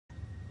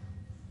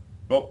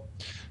Well,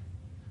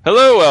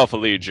 Hello, Alpha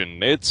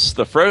Legion. It's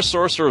the Fresh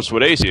Sorceress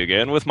Wadacy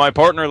again with my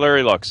partner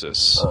Larry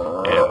Luxus.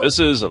 And this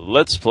is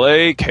Let's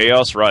Play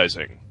Chaos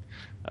Rising.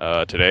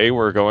 Today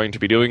we're going to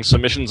be doing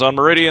some missions on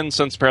Meridian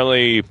since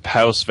apparently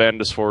House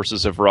Vandus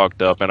forces have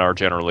rocked up and are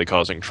generally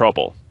causing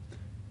trouble.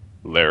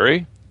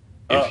 Larry,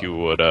 if you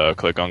would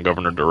click on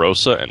Governor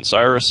DeRosa and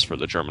Cyrus for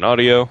the German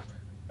audio.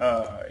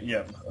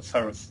 yeah,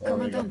 Cyrus.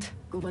 Kommandant,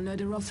 Gouverneur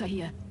de Rosa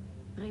hier.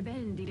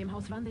 Rebellen, die dem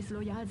Haus Vandis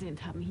loyal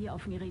sind, haben hier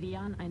auf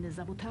Meridian eine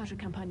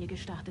Sabotagekampagne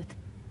gestartet.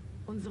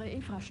 Unsere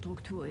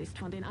Infrastruktur ist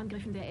von den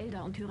Angriffen der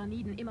Elder und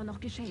Tyranniden immer noch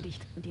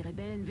geschädigt. Und die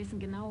Rebellen wissen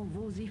genau,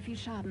 wo sie viel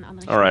Schaden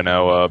anrichten. Alright,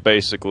 now,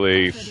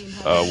 basically,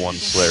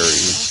 once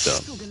Larry's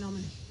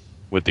done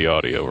with the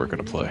audio, we're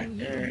gonna play.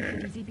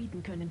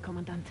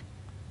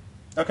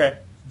 Okay.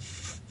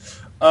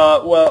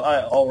 Well,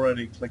 I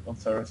already clicked on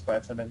Cyrus by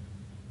accident.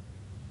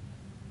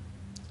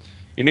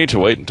 You need to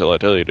wait until I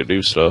tell you to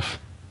do stuff.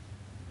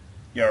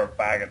 You're a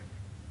faggot.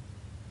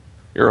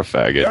 You're a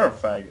faggot. You're a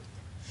faggot.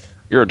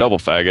 You're a double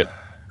faggot.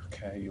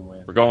 Okay, you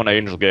win. We're going to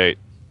Angel Gate.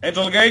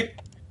 Angel Gate!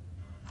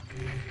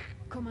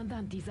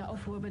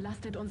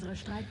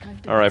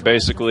 Alright,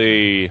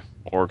 basically,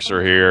 orcs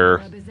are here.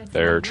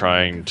 They're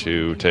trying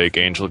to take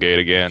Angel Gate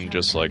again,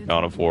 just like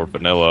Dawn of War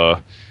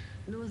Vanilla.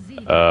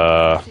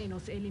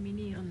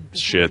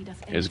 Shit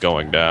is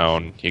going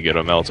down. You get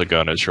a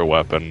Melta-Gun as your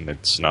weapon.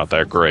 It's not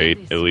that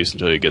great, at least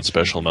until you get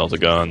special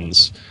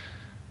Melta-Guns.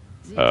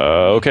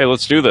 Okay,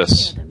 let's do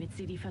this.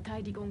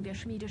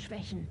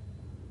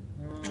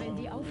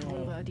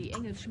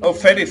 Oh,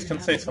 Thaddeus can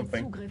say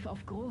something.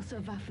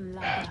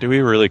 Do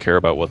we really care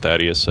about what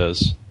Thaddeus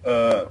says?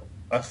 I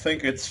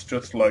think it's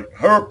just like,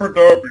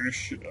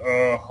 Herpaderbish,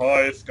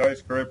 hi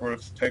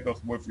skyscrapers, take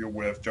us with you,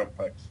 we have jump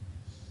packs.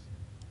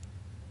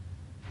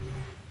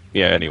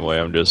 Yeah, anyway,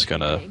 I'm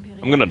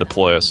gonna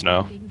deploy us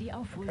now.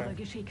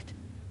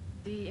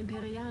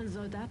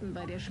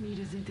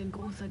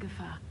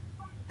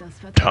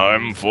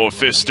 Time for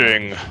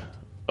fisting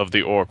of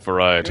the orc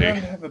variety. You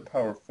don't have a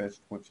power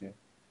fist with you.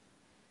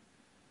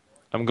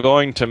 I'm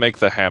going to make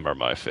the hammer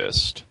my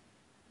fist.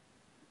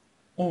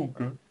 Oh,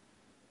 good.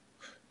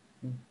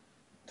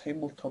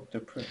 Tabletop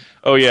depressed.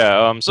 Oh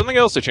yeah, something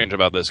else to change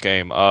about this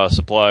game.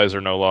 Supplies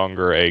are no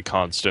longer a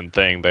constant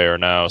thing. They are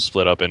now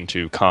split up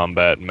into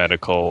combat,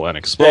 medical, and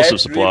explosive that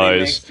supplies. Really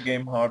makes the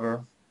game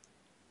harder.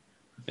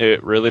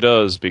 It really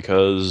does,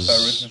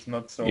 because,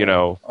 you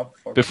know,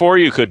 before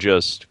you could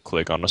just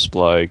click on a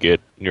supply, get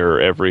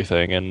your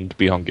everything, and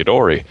be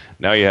hunky-dory.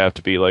 Now you have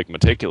to be, like,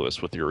 meticulous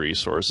with your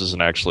resources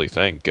and actually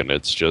think, and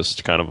it's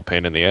just kind of a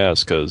pain in the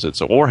ass, because it's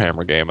a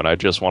Warhammer game, and I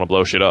just want to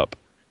blow shit up.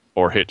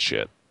 Or hit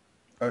shit.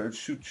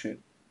 Shoot shit.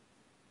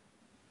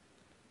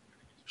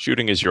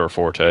 Shooting is your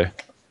forte.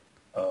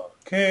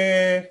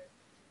 Okay.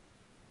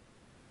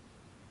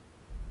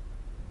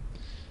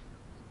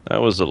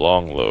 That was a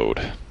long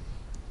load.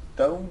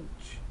 Don't.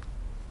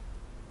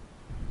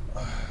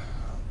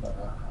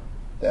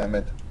 Damn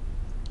it.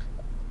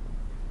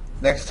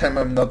 Next time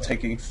I'm not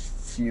taking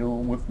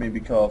fuel with me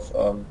because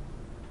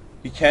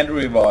he can't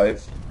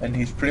revive and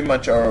he's pretty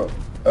much our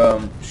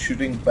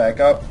shooting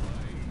backup.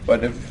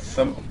 But if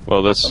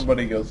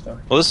somebody goes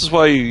down. Well, this is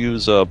why you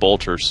use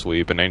Bolter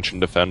Sweep, an Ancient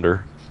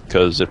Defender,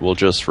 because it will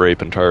just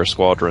rape entire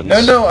squadrons.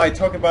 No, I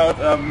talk about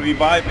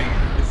reviving.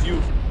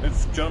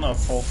 If Jonah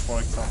falls, for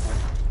example.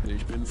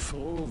 Ich bin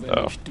froh,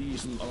 wenn ich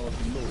diesen Ort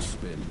los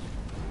bin.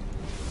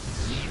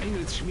 Die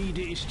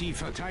Engelsschmiede ist die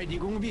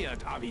Verteidigung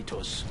wert,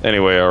 Avitus.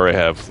 Anyway, I already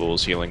have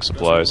Fool's healing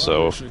supply,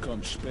 so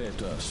kommt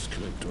später,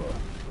 Skriptor.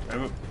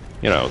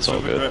 You know, it's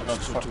all good.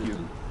 Fuck you.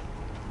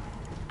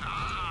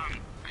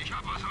 Ich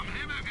hab was am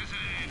Himmel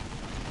gesehen.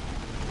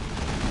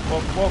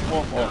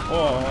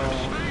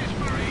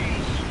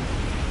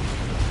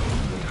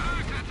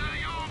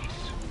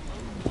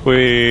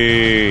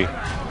 Whee!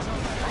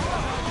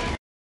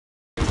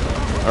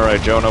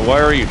 Alright, Jonah,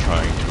 why are you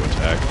trying to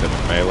attack the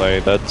melee?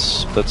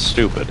 That's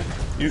stupid.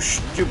 You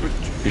stupid.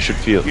 You should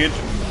feel... Kid.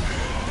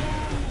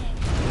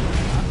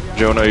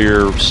 Jonah,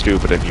 you're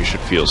stupid and you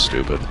should feel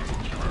stupid.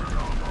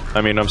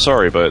 I mean, I'm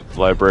sorry, but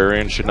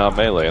librarians should not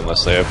melee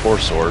unless they have 4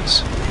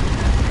 swords.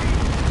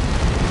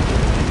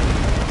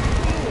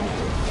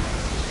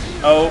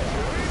 Oh,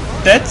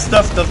 that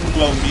stuff doesn't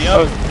blow me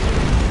up.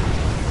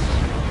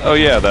 Oh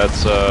yeah,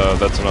 that's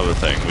another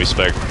thing.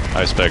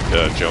 I spec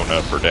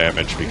Jonah for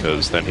damage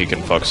because then he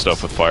can fuck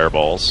stuff with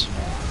fireballs.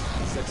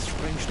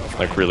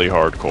 Like really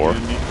hardcore. You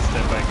need to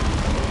step back.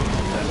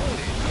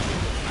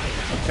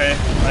 Okay,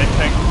 I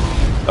think.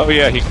 Oh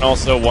yeah, he can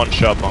also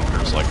one-shot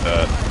bunkers like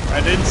that.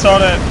 I didn't saw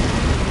that.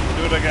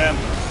 Do it again.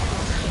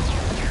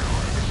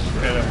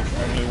 Okay, there was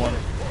only one.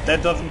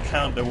 That doesn't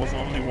count. There was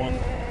only one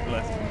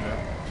left in there.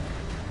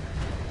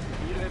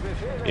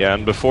 Yeah,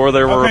 and before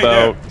there were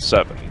about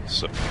 7.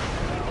 So.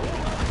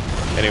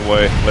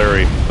 Anyway,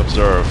 Larry,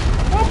 observe.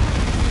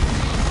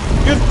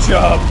 Good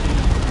job.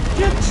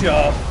 Good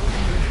job.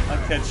 I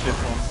catch this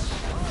one.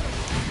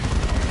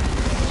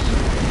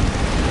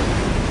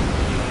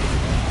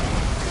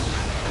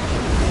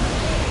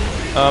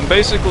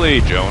 Basically,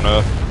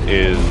 Jonah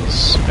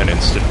is an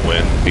instant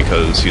win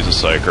because he's a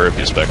Psyker if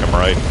you spec him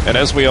right. And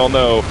as we all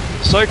know,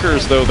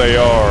 Psykers, though they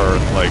are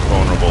like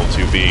vulnerable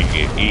to being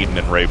eaten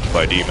and raped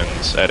by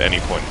demons at any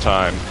point in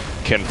time,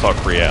 can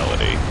fuck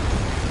reality.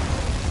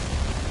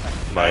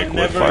 Like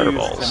with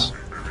fireballs.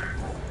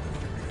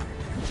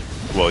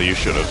 Well, you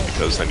should have,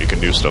 because then you can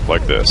do stuff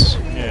like this.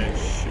 Yeah,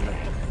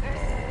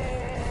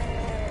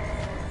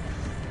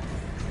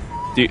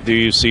 sure. Do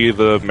you see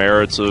the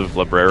merits of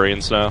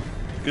librarians now?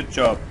 Good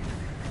job.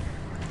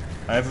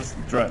 I have a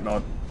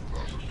dreadnought.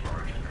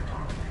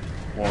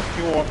 Walk,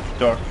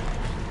 duck.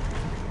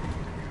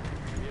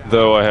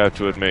 Though I have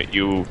to admit,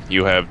 you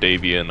have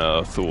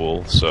Davian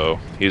Thule, so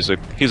he's a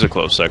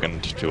close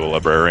second to a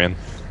librarian,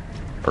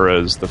 or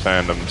as the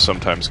fandom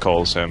sometimes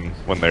calls him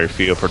when they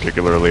feel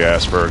particularly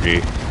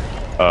Aspergy,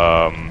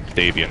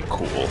 Davian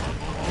Cool.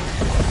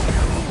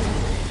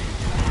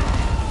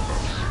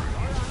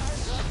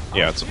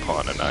 Yeah, it's a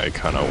pun, and I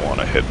kind of want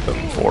to hit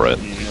them for it.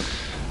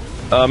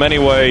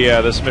 Anyway, yeah,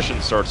 this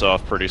mission starts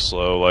off pretty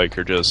slow, like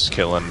you're just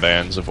killing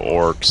bands of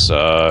orcs,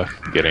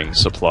 getting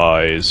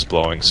supplies,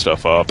 blowing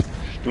stuff up.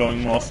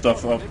 Blowing more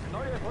stuff up.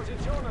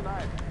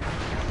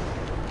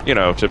 You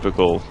know,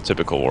 typical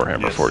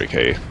Warhammer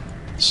 40k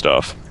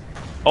stuff.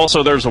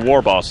 Also, there's a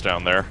war boss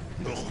down there.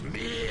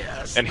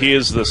 And he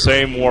is the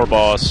same war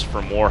boss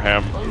from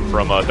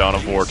Dawn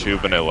of War 2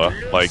 Vanilla.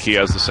 Like, he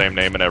has the same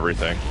name and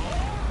everything.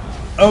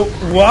 Oh,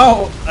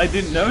 wow! I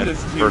didn't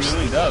notice he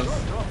really does.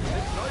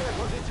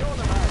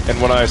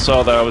 And when I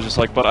saw that, I was just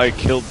like, but I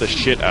killed the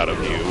shit out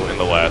of you in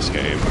the last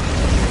game.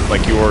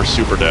 Like, you were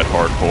super dead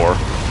hardcore.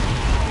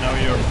 Now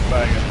you're a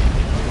faggot.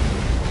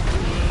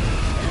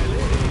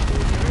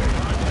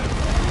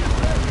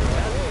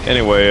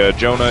 Anyway,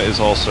 Jonah is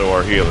also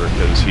our healer,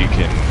 because he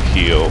can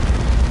heal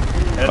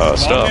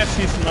as stuff. Long as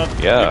he's not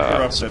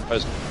corrupted.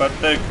 But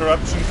the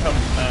corruption comes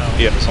now.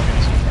 Yeah,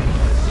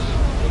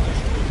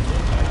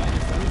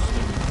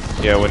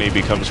 yeah, when he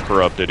becomes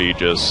corrupted, he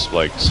just,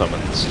 like,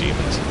 summons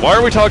demons. Why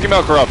are we talking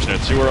about corruption?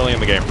 It's too early in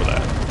the game for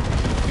that.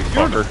 You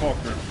fucker.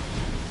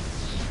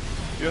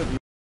 You're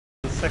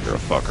a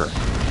fucker.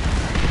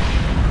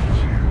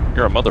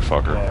 You're a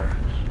motherfucker. Wow.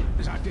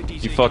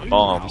 You fuck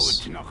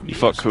moms. You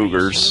fuck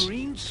cougars.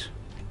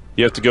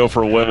 You have to go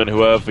for women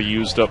who have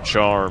used up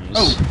charms.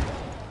 Oh!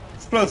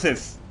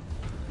 Explosives!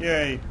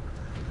 Yay.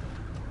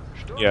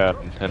 Yeah,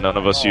 and none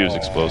of us use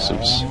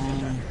explosives.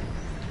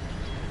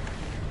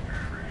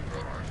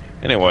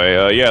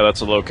 Anyway, yeah,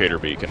 that's a locator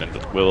beacon, and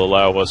it will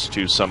allow us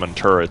to summon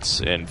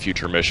turrets in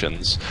future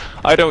missions.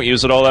 I don't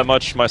use it all that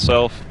much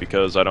myself,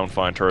 because I don't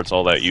find turrets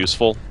all that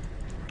useful.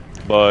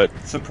 But,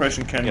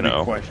 suppression can be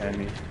quite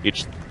handy.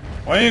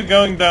 Why are you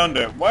going down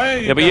there? Why are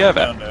you going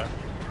down there?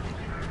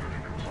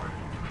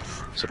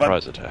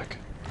 Surprise attack.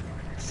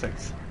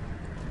 6.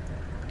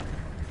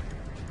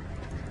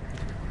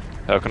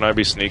 How can I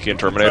be sneaky in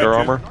Terminator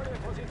armor?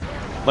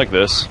 Like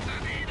this.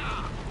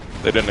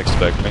 They didn't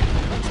expect me.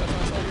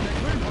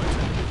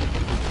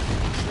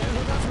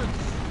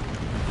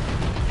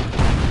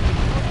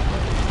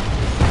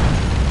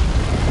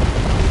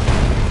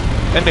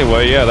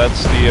 Anyway, yeah, that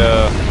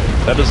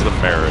is the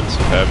merits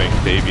of having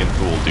Davian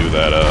Thule do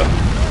that,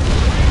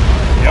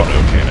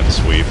 auto-cannon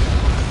sweep.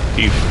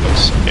 He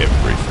flips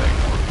everything.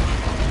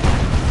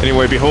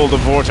 Anyway, behold the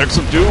Vortex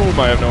of Doom!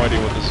 I have no idea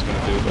what this is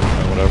gonna do, but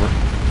whatever.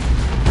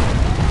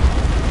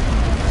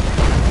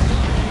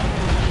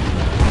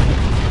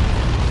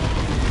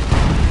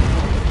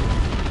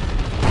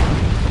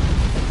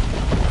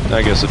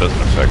 I guess it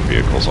doesn't affect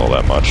vehicles all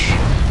that much.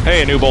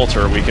 Hey, a new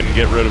bolter. We can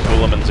get rid of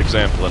Guilliman's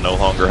example and no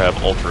longer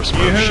have ultra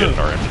smooth shit in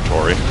our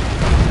inventory.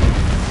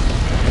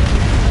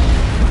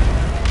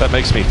 That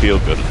makes me feel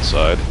good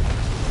inside.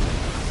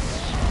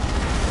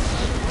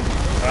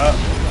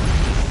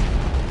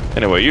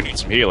 Anyway, you need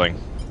some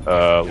healing.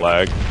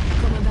 Lag.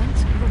 Kommandant,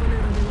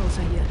 Gouverneurin de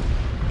Rosa hier.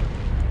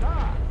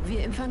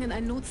 Wir empfangen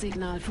ein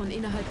Notsignal von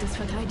innerhalb des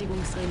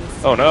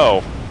Verteidigungsrings. Oh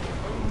no.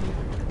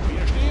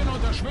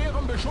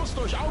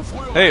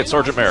 Hey, it's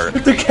Sergeant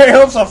Merritt. The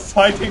Chaos are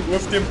fighting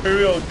with the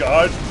Imperial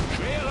Guard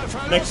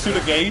next to the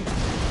gate.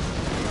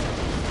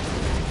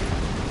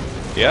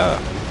 Yeah,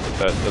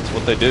 that's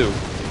what they do.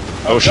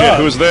 Oh shit, God.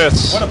 Who's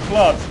this? What a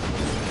plot.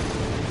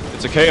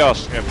 It's a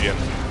Chaos Champion.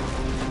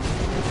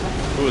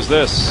 Who is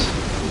this?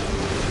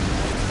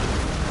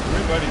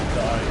 Everybody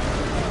died.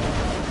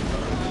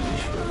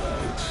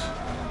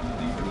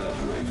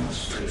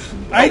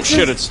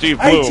 Shit, it's Steve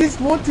Bloom. I just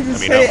wanted to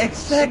say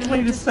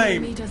exactly the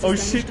same. Oh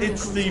shit,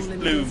 it's Steve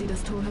Bloom.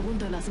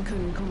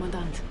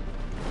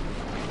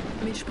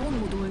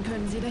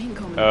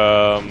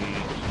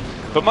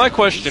 But my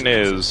question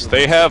is,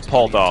 they have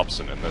Paul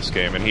Dobson in this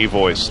game, and he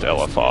voiced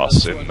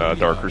Eliphas in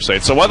Dark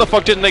Crusade, so why the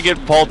fuck didn't they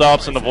get Paul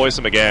Dobson to voice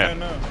him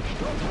again? I know.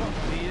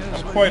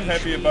 I'm quite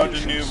happy about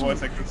the new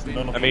voice actors.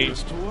 I mean,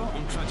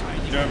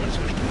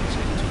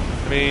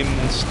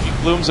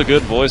 Steve Bloom's a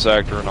good voice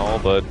actor and all,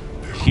 but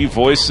he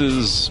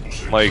voices,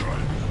 like,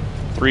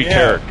 3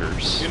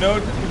 characters. You know,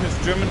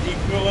 his German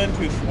equivalent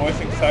who's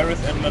voicing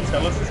Cyrus and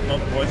Marcellus is not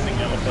voicing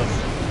Eliphas.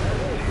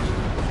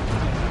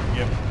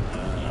 Yep.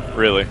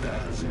 Really?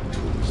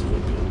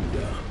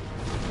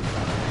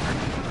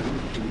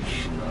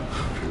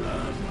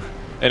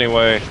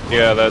 Anyway,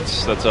 yeah,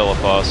 that's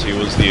Eliphas. He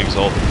was the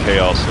Exalted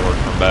Chaos Lord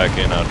from back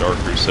in Dark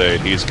Crusade.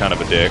 He's kind of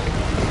a dick.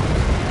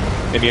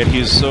 And yet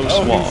he's so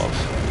suave.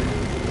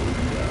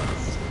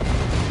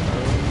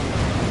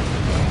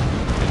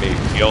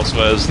 And he also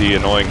has the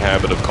annoying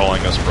habit of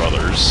calling us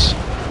brothers,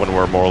 when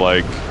we're more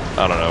like,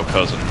 I don't know,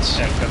 cousins.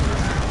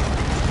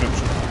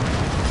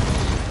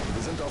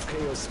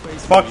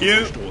 Fuck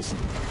you!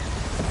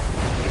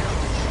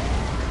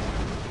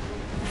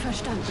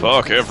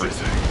 Fuck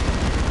everything.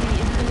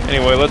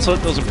 Anyway, let's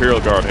let those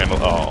Imperial Guard handle.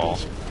 Oh,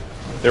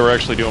 they were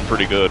actually doing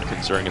pretty good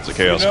considering it's a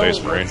Chaos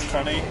Space Marine. What's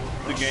funny?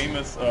 The game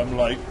is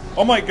like,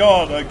 oh my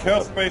god,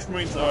 Chaos Space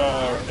Marines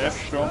are as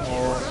strong,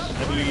 or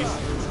at least,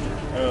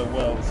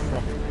 well,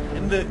 strong.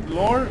 In the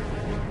lore,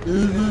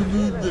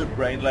 the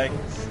brain lag.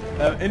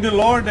 In the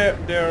lore,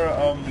 they're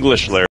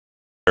English layer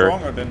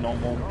stronger than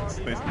normal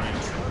Space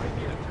Marines.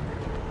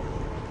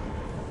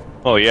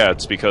 Oh yeah,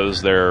 it's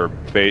because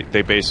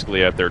they basically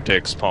have their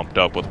dicks pumped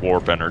up with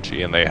warp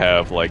energy, and they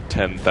have like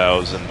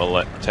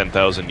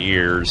 10,000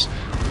 years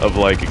of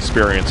like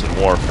experience in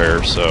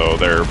warfare. So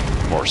they're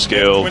more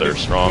skilled, they're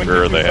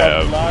stronger, they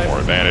have more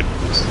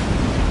advantages.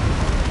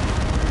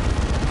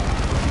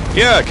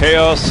 Yeah,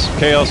 chaos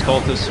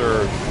cultists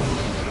are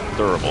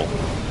durable,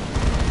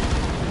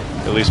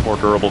 at least more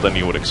durable than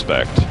you would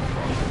expect.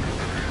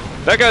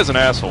 That guy's an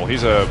asshole.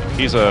 He's a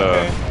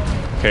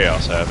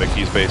Chaos Havoc.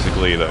 He's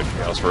basically the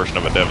Chaos version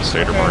of a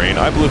Devastator Marine.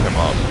 I blew him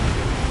up.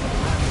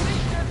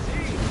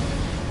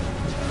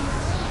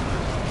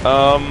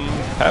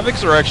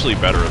 Havocs are actually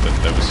better than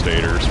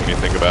Devastators when you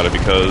think about it,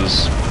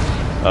 because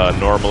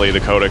normally the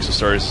Codex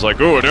Astartes is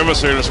like, oh, a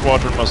Devastator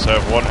squadron must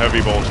have 1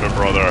 heavy bolter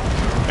brother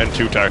and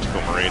 2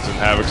 tactical marines, and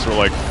Havocs are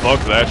like,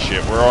 fuck that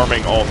shit. We're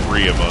arming all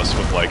 3 of us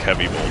with like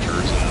heavy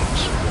bolters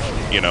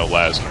and, you know,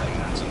 las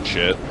cannons and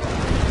shit.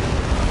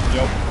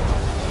 Yep.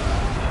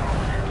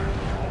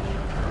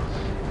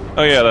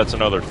 Oh yeah, that's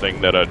another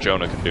thing that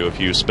Jonah can do. If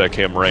you spec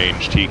him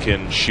ranged, he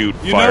can shoot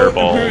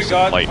fireballs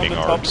and lightning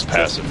arms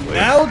passively.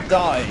 Now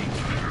dying.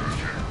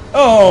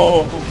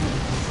 Oh.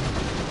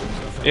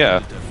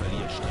 Yeah.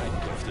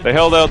 They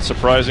held out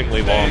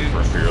surprisingly long for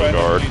Imperial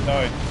Guard.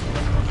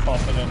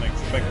 Faster than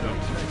expected.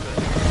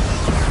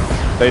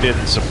 They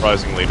didn't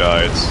surprisingly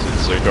die.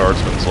 It's a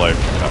guardsman's life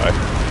to die.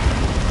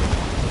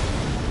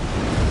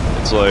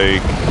 It's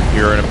like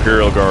you're an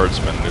Imperial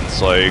Guardsman.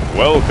 It's like,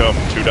 welcome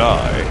to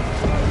die.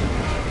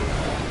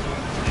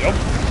 Yep.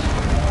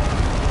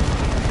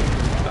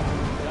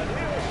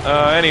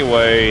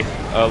 Anyway,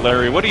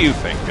 Larry, what do you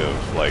think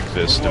of like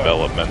this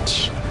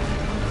development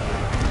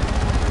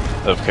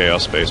of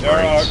Chaos Space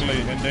Marines? They're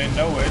ugly and they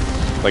know it.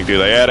 Like, do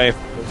they add a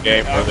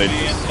game or they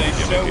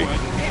just show it?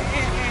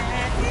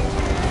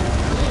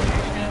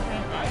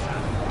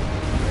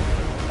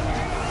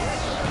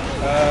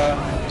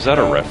 Is that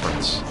a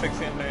reference?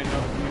 16 they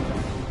know.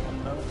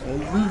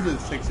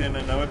 16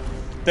 they know it.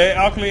 They're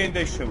ugly and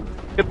they show.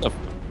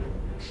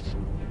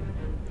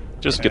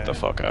 Just get the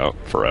fuck out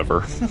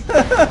forever.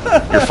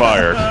 You're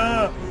fired.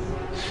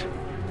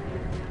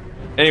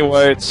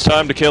 Anyway, it's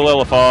time to kill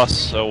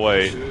Eliphas. Oh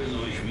wait.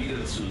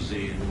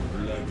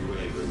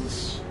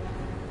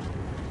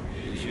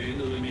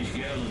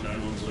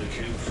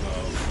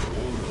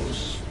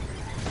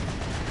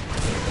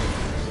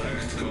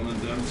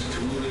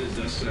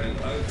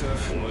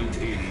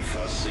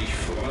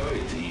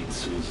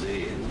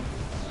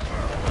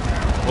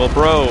 Well,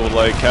 bro,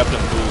 like, Captain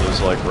Fool is,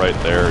 like, right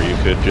there. You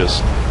could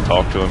just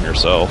talk to him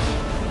yourself.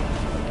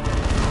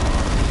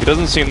 He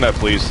doesn't seem that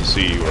pleased to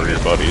see you or your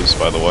buddies,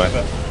 by the way.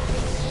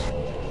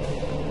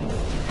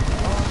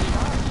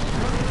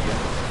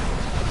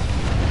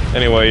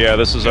 Anyway, yeah,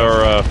 this is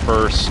our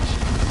first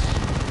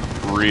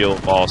real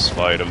boss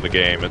fight of the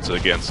game. It's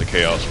against the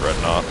Chaos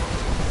Dreadnought.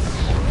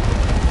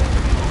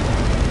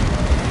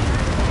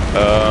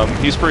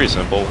 He's pretty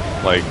simple.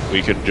 Like,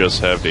 we could just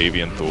have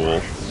Davian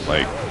Thule,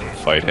 like,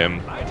 fight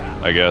him,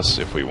 I guess,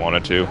 if we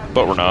wanted to,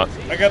 but we're not.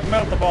 I got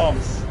melta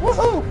bombs.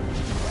 Woohoo!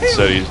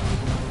 Said he's...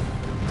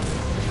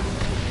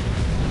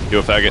 You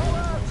a faggot.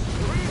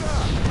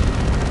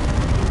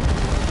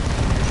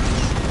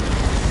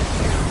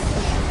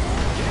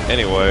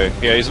 Anyway,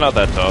 yeah, he's not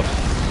that tough.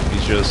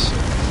 He's just...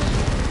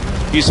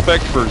 He's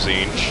spec'd for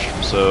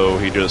Tzeentch, so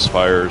he just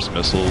fires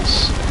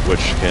missiles,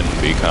 which can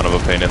be kind of a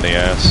pain in the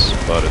ass,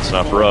 but it's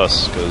not for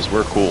us, because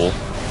we're cool.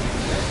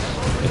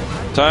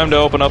 Time to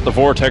open up the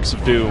Vortex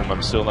of Doom.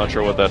 I'm still not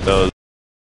sure what that does.